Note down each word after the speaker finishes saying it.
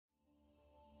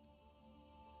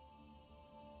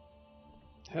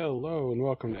Hello and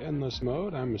welcome to Endless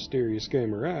Mode. I'm Mysterious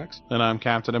Gamer X. And I'm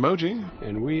Cpt Emoji.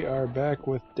 And we are back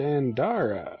with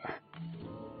Dandara.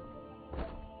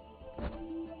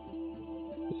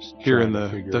 Here in the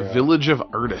Village of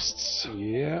Artists.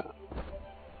 Yeah.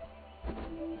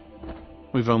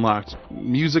 We've unlocked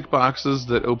music boxes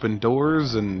that open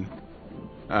doors and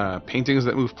paintings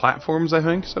that move platforms, I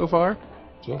think, so far.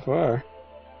 So far.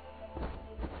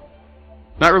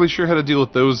 Not really sure how to deal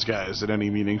with those guys in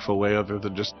any meaningful way other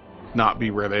than just not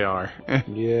be where they are.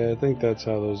 Yeah, I think that's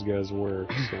how those guys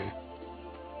work, so...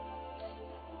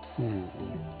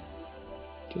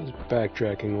 Just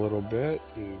backtracking a little bit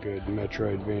in good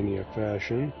Metroidvania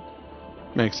fashion.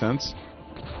 Makes sense.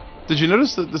 Did you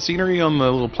notice that the scenery on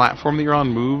the little platform that you're on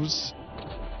moves?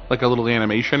 Like a little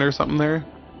animation or something there?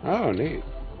 Oh, neat.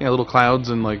 Yeah, little clouds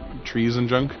and like trees and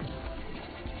junk.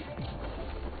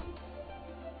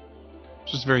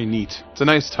 Just very neat. It's a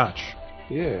nice touch.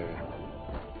 Yeah.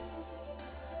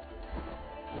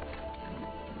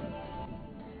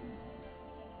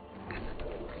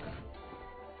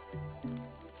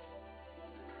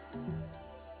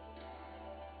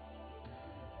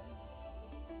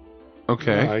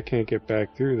 Okay. No, I can't get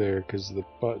back through there because of the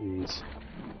buttons.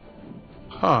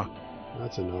 Huh.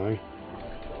 That's annoying.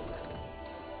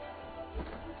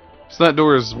 So that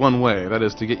door is one way. That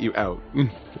is to get you out.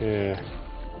 Yeah.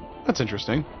 That's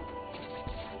interesting.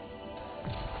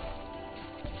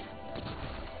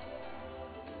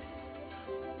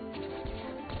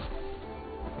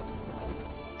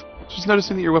 Just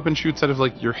noticing that your weapon shoots out of,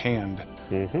 like, your hand.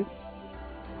 Mm-hmm.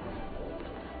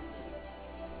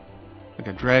 Like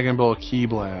a Dragon Ball Key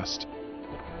Blast.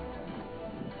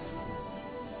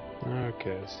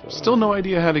 Okay, so... Still no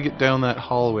idea how to get down that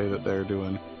hallway that they're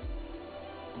doing.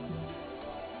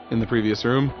 In the previous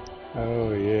room.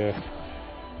 Oh, yeah.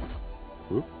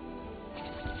 Whoop.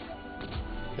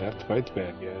 You have to fight the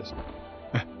bad guys.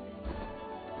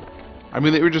 I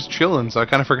mean, they were just chilling, so I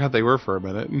kind of forgot they were for a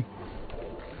minute.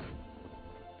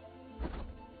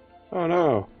 Oh,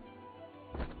 no.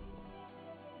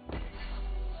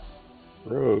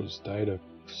 Rose died of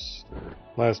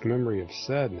last memory of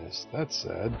sadness. That's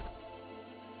sad.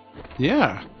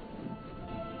 Yeah.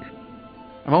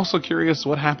 I'm also curious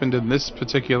what happened in this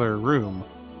particular room.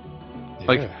 Yeah.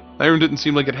 Like, that room didn't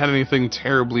seem like it had anything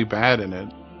terribly bad in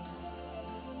it.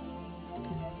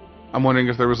 I'm wondering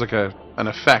if there was like an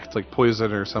effect, like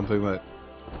poison or something that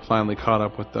finally caught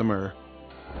up with them, or...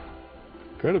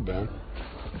 Could have been.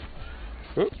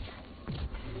 Oop.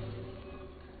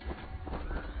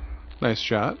 Nice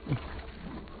shot.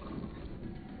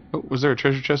 Oh, was there a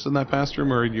treasure chest in that past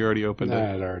room, or had you already opened it?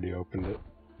 I'd already opened it.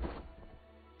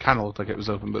 Kind of looked like it was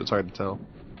open, but it's hard to tell.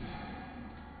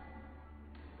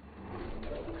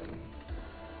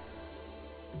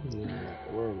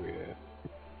 Alright, where are we at?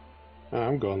 Oh,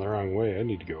 I'm going the wrong way. I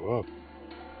need to go up.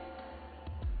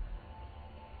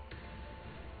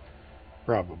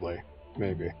 Probably.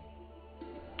 Maybe.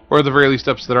 Or at the very least,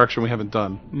 up to the direction we haven't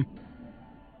done.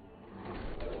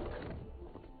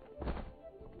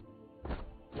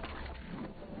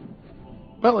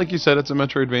 Well, like you said, it's a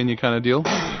Metroidvania kind of deal.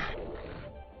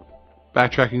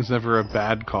 Backtracking's never a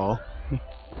bad call.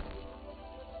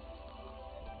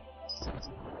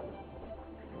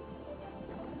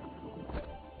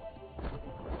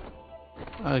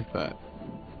 I like that.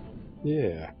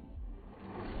 Yeah.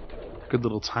 Good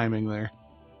little timing there.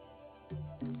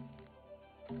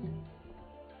 But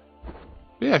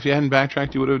yeah, if you hadn't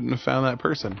backtracked, you wouldn't have found that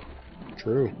person.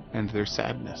 True. And their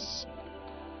sadness.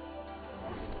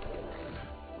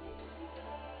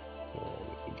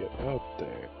 Let me get up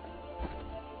there.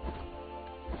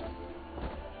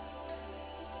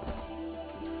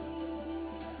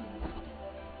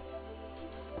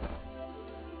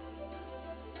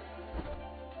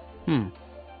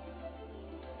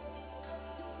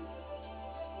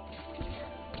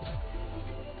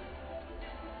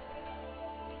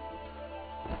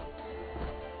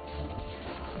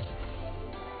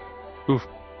 Oof.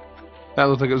 That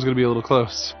looked like it was going to be a little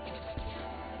close.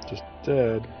 Just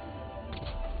dead.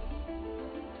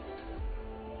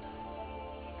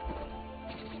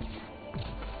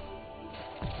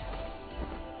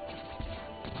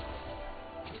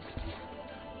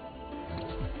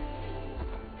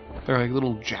 They're like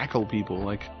little jackal people,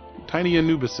 like tiny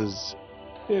Anubises.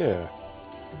 Yeah.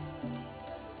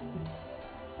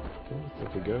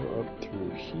 If we go up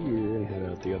through here and head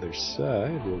out the other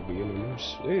side, we'll be in a new...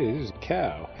 Hey, there's a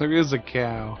cow. There is a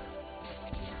cow.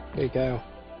 Hey, cow.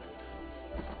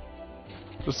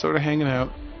 Just sort of hanging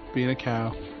out, being a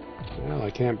cow. Well,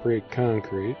 I can't break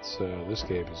concrete, so this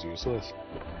cave is useless.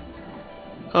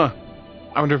 Huh.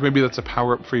 I wonder if maybe that's a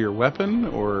power-up for your weapon,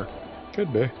 or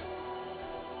Could be.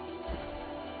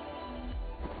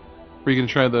 Were you gonna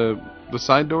try the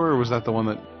side door, or was that the one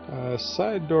that?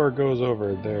 Side door goes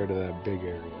over there to that big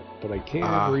area, but I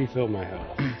can't refill my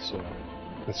health, so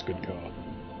that's a good call.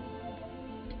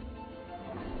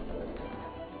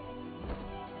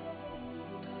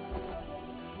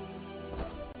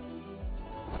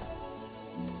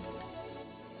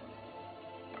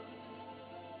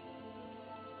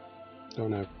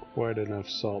 Don't have quite enough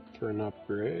salt for an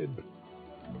upgrade.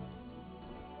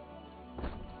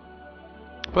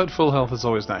 But full health is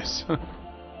always nice.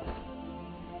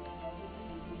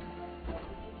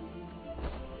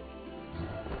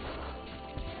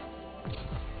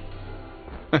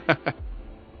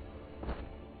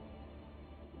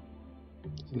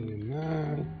 And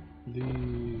that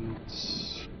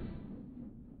leads...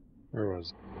 Where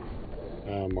was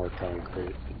it? More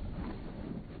concrete.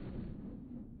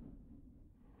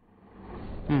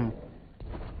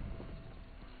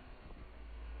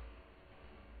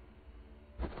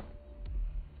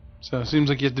 So it seems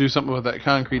like you have to do something with that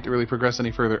concrete to really progress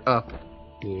any further up.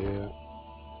 Yeah.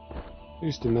 At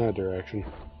least in that direction.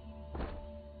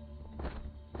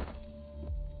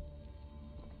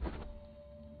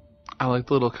 I like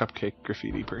the little cupcake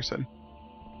graffiti person.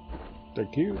 They're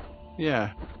cute.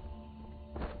 Yeah.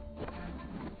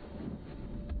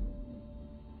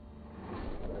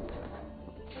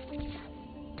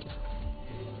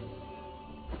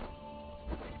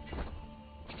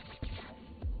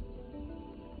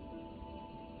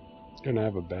 Gonna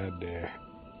have a bad day.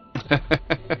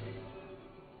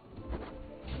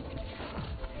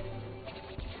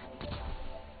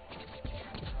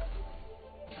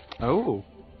 Oh.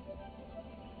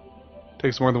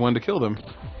 Takes more than one to kill them.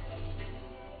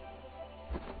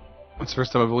 That's the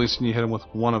first time I've only seen you hit him with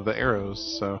one of the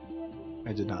arrows, so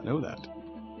I did not know that.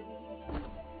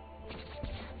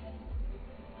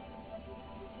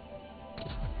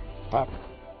 Pop.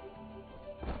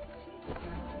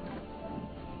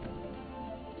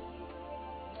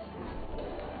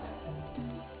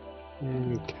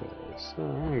 Okay,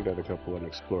 so I've got a couple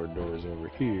unexplored doors over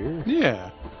here.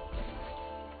 Yeah.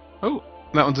 Oh,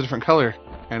 that one's a different color,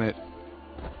 and it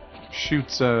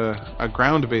shoots a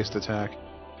ground-based attack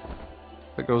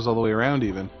that goes all the way around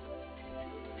even.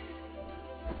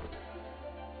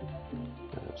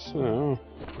 So,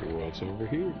 what's over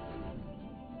here?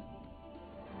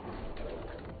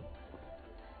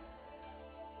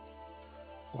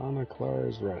 Donna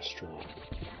Clara's restaurant.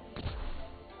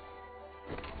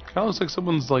 Kind of looks like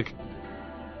someone's, like,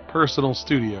 personal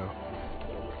studio.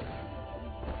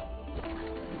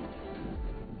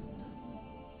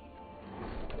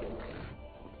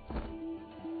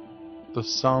 The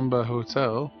Samba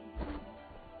Hotel.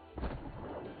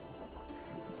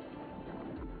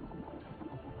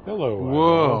 Hello.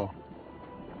 Whoa.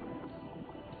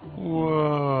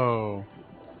 Whoa.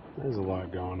 There's a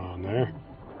lot going on there.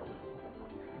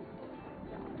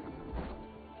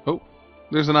 Oh,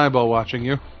 there's an eyeball watching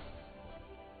you.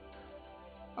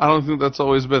 I don't think that's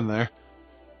always been there.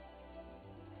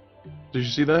 Did you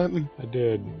see that? I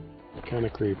did. Kind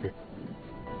of creepy.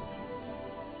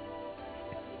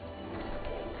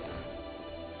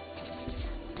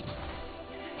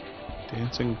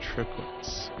 Dancing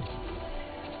triplets.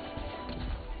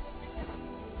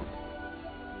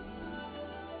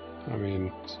 I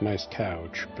mean, it's a nice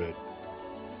couch, but...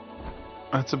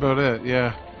 That's about it,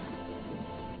 yeah.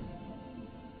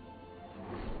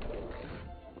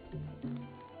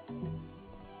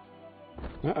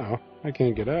 Uh-oh, I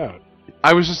can't get out.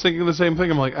 I was just thinking the same thing.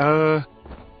 I'm like,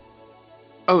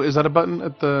 Oh, is that a button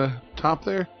at the top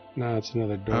there? No, it's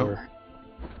another door.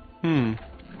 Oh.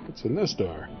 What's in this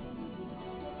door?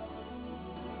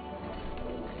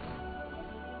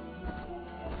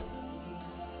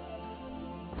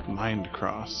 Mind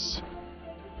Cross.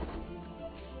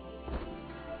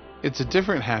 It's a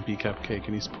different happy cupcake,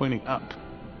 and he's pointing up.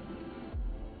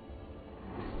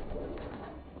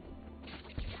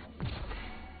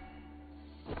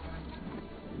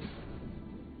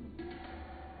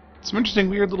 Some interesting,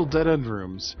 weird little dead-end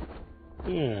rooms.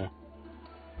 Yeah.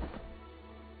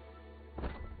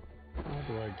 How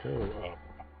do I go up?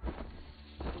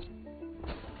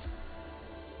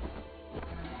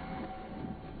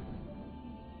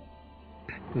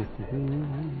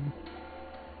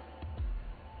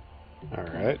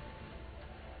 Alright.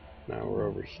 Now we're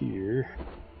over here.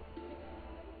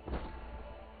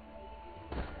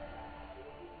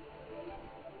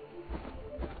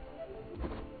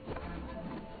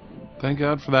 Thank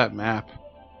God for that map.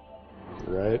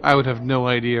 Right? I would have no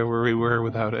idea where we were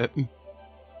without it.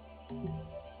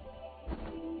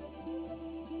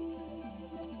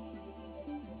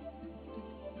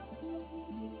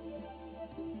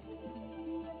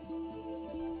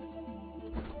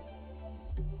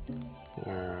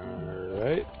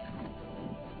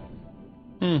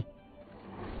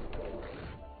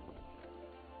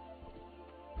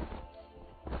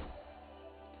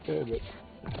 Yeah, but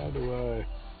how do I...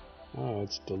 Oh,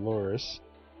 it's Dolores.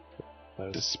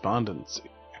 Despondency.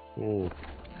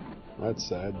 That's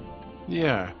sad.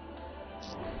 Yeah.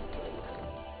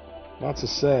 Lots of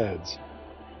sads.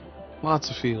 Lots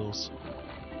of feels.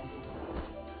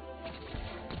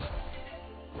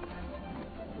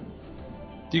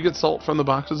 Do you get salt from the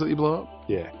boxes that you blow up?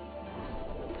 Yeah.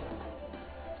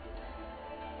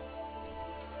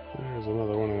 There's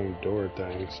another one of them door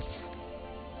things.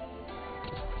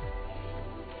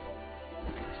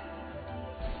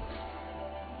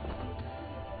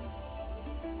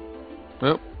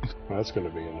 Yep. That's gonna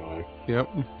be annoying. Yep.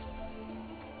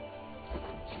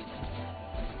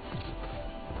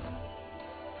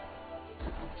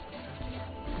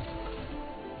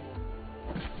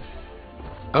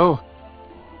 Oh.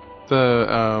 The,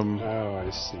 Oh,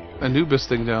 I see. Anubis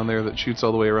thing down there that shoots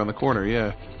all the way around the corner,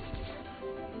 yeah.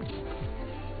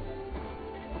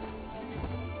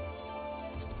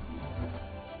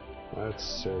 That's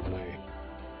certainly...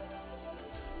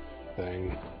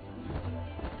 thing.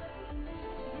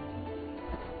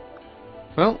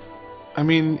 Well, I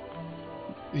mean,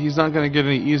 he's not going to get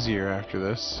any easier after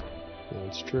this.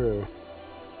 That's true.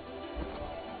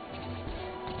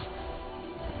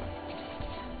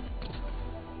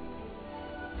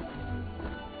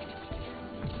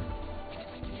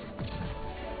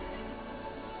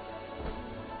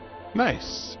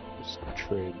 Nice. Just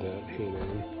trade that hit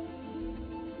in.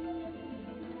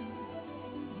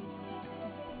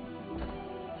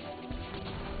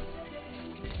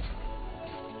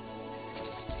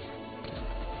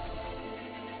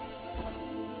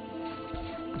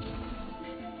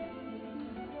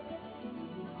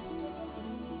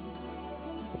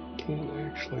 Can't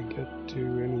actually get to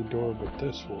any door but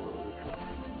this one.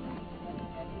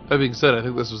 That being said, I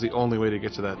think this was the only way to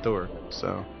get to that door,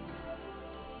 so...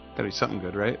 Gotta be something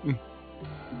good, right?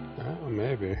 Oh,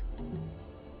 maybe.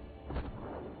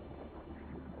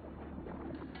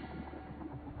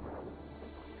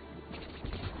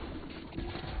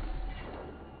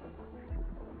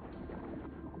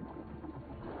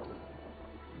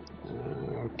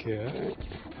 Okay.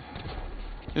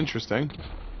 Interesting.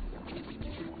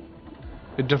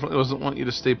 It definitely doesn't want you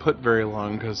to stay put very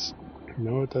long, because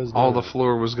No, it does all not. the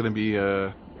floor was going to be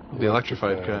the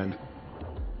electrified kind.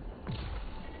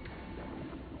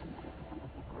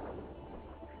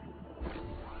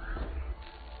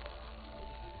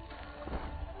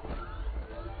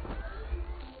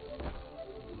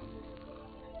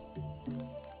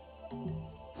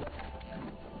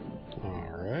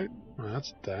 Alright, well,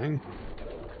 that's a thing.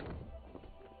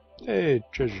 Hey,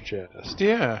 treasure chest.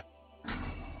 Yeah.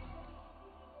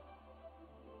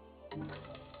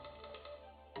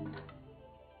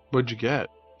 What'd you get?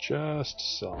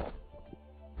 Just salt.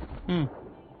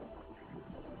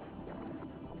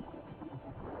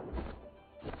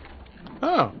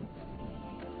 Oh.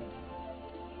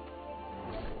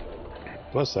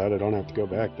 Plus that, I don't have to go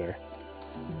back there.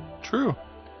 True.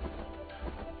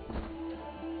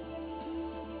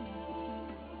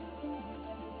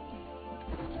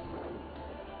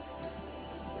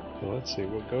 So let's see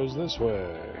what goes this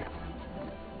way.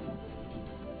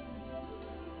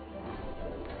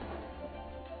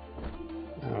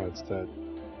 Oh, it's that.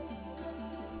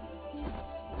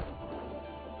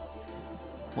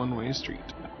 One-way street.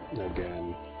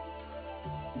 Again.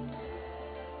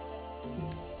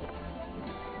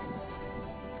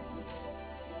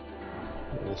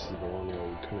 This is the one where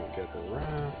we couldn't get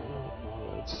around.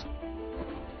 Oh, that's...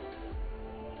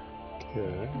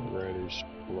 Okay, reddish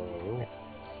flow.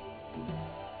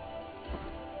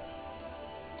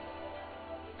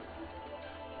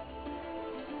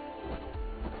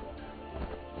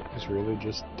 This really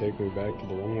just take me back to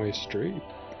the one-way street.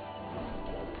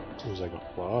 Seems like a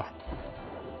flaw.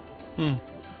 A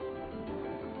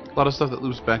lot of stuff that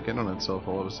loops back in on itself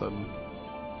all of a sudden.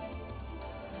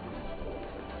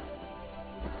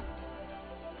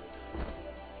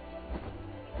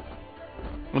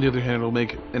 On the other hand, it'll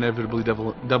make inevitably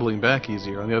doubling back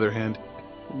easier. On the other hand,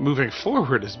 moving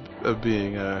forward is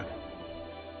being a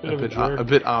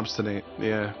bit obstinate.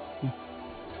 Yeah.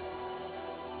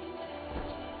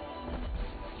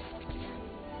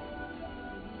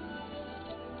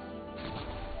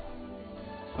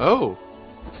 Oh!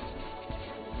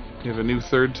 You have a new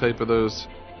third type of those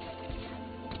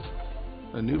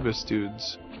Anubis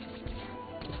dudes.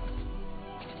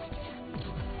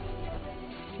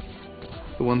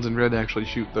 The ones in red actually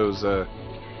shoot those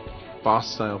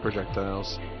boss-style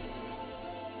projectiles.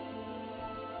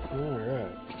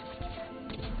 Alright.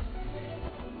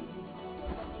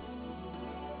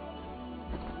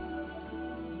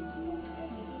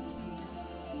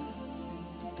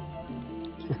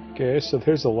 Okay, so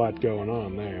there's a lot going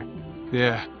on there.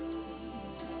 Yeah.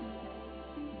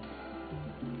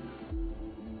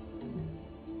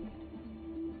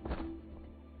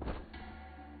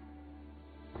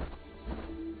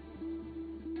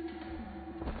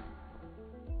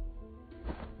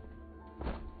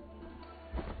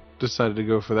 Decided to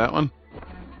go for that one?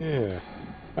 Yeah.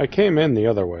 I came in the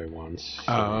other way once.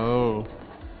 So. Oh.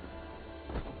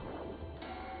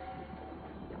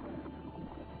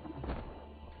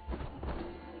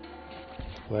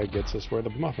 That gets us where the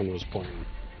muffin was pointing.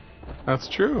 That's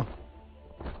true.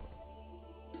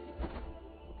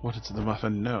 What did the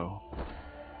muffin know?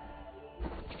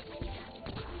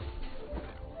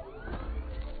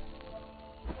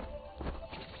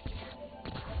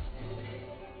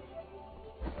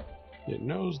 It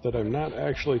knows that I'm not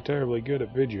actually terribly good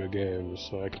at video games,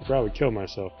 so I could probably kill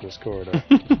myself in this corridor.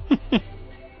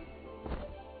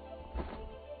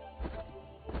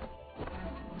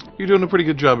 You're doing a pretty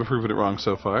good job of proving it wrong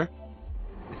so far.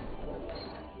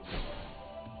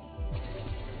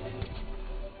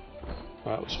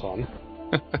 That was fun.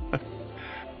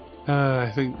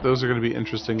 I think those are going to be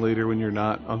interesting later when you're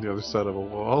not on the other side of a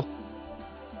wall.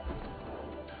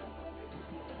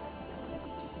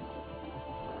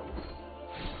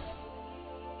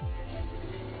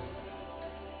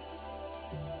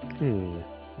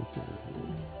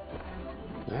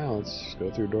 Now let's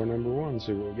go through door number 1 and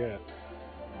see what we get.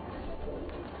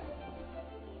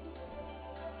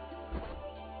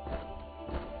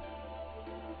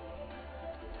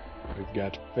 We've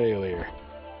got failure.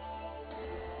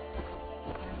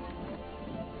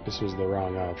 This was the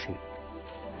wrong option.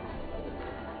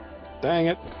 Dang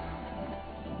it!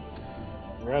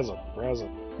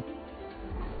 Present.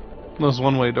 Those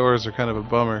one-way doors are kind of a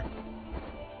bummer.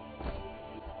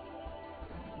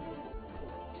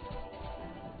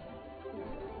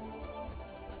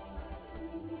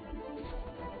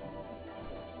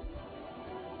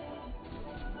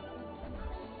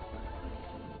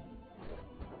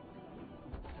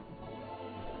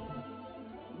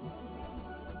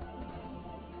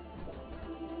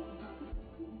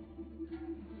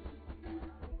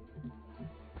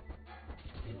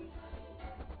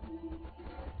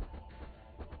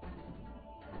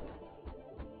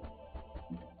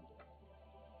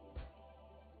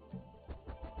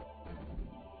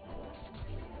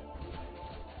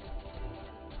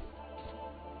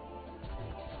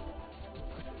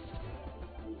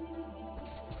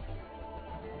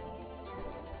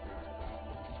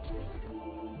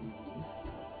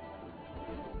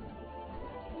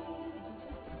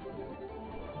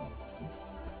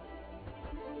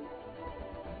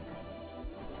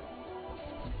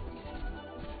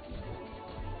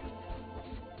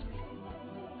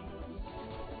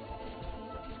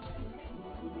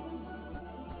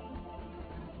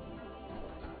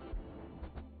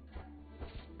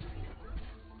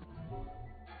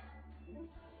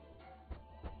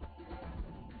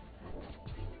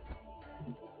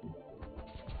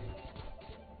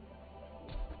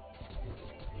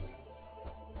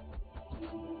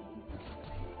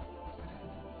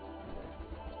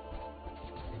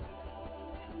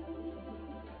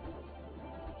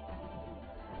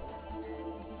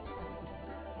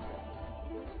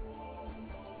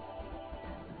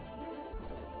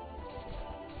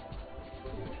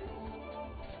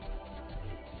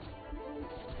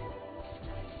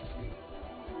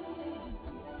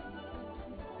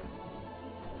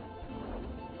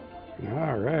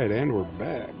 Alright, and we're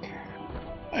back.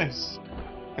 Nice.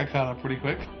 Got caught up pretty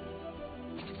quick.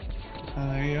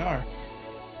 There you are.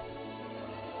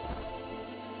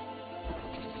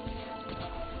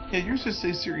 Yeah, yours just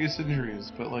say serious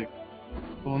injuries, but like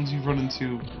the ones you've run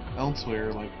into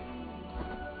elsewhere, like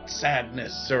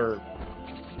sadness or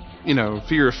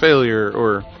fear of failure,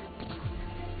 or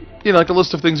like a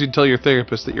list of things you'd tell your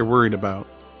therapist that you're worried about.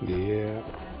 Yeah.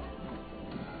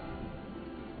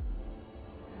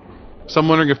 So I'm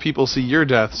wondering if people see your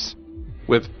deaths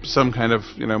with some kind of,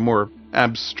 more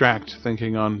abstract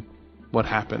thinking on what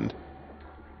happened.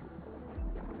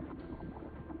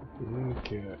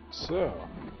 Okay, so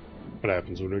what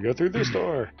happens when we go through this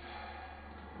door?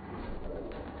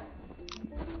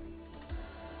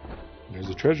 There's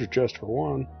a treasure chest for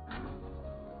one.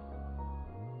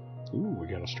 Ooh, we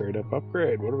got a straight up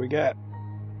upgrade. What do we got?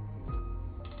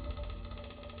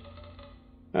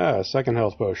 Ah, second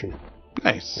health potion.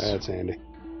 Nice. That's handy.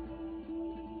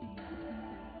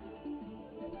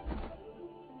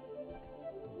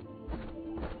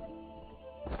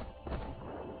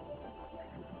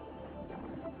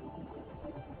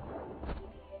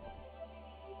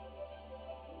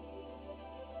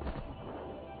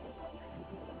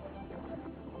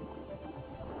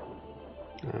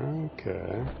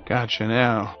 Okay. Gotcha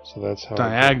now. So that's how.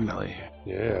 Diagonally.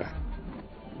 Yeah.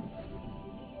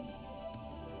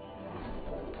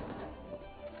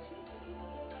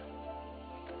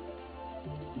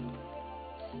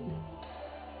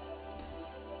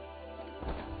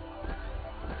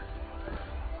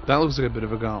 That looks like a bit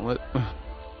of a gauntlet.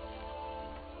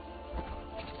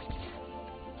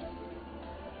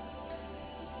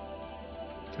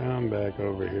 Come back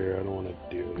over here. I don't want to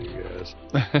deal with you guys.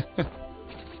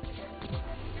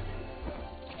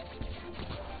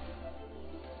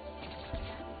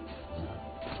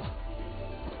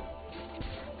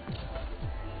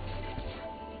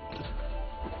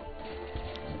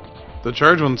 The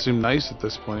charge ones seem nice at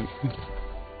this point.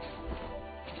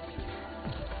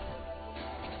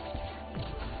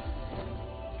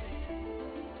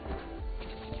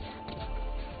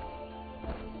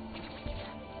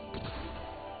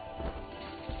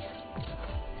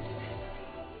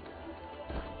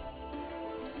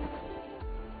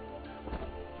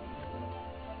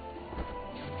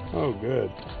 Oh, good.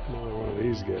 Another one of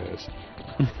these guys.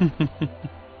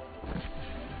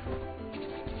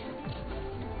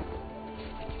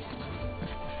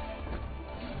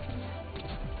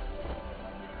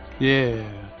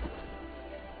 Yeah.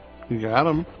 You got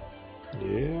him.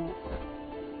 Yeah.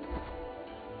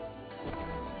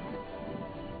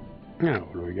 Now,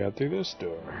 what do we got through this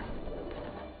door?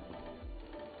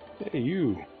 Hey,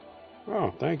 you.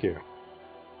 Oh, thank you.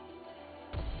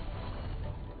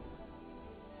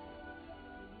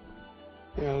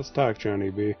 Yeah, let's talk, Johnny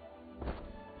B.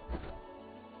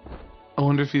 I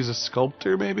wonder if he's a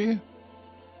sculptor, maybe?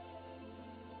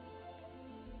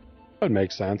 That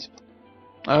makes sense.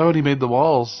 Oh, and he made the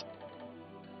walls.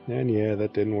 And yeah,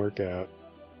 that didn't work out.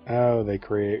 Oh, they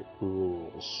create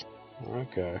rules.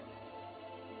 Okay.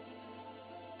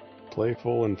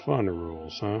 Playful and fun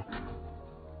rules, huh?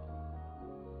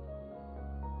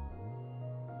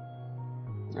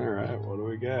 Alright, what do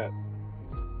we got?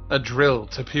 A drill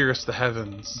to pierce the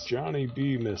heavens. Johnny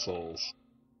B missiles.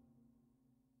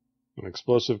 An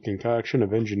explosive concoction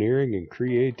of engineering and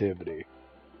creativity.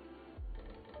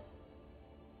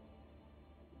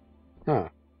 Huh.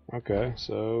 Okay,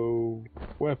 so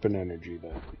weapon energy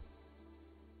then.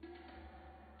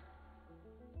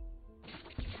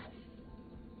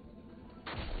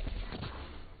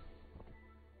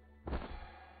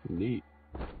 Neat.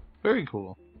 Very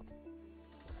cool.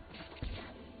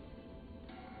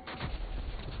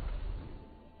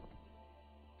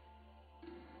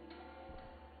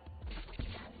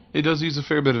 It does use a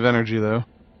fair bit of energy, though.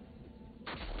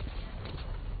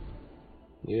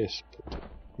 Yes, but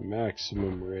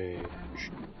maximum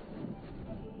range.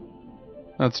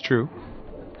 That's true.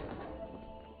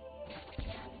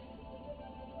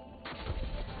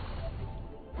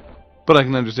 But I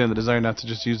can understand the desire not to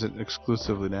just use it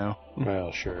exclusively now.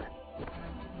 Well, sure.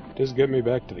 Just get me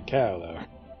back to the cow,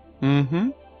 though. Mm-hmm.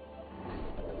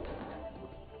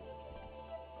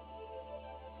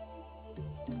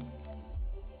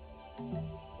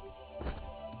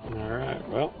 Alright,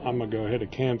 well, I'm gonna go hit a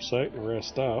campsite and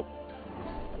rest up.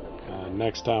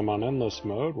 Next time on Endless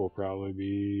Mode, we'll probably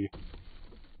be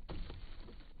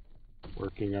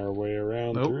working our way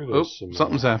around through this.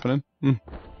 Something's happening. Yeah,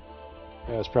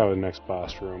 it's probably the next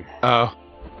boss room. Oh.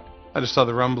 I just saw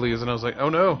the rumblies and I was like, oh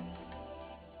no.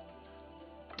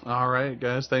 Alright,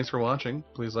 guys, thanks for watching.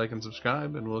 Please like and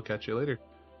subscribe, and we'll catch you later.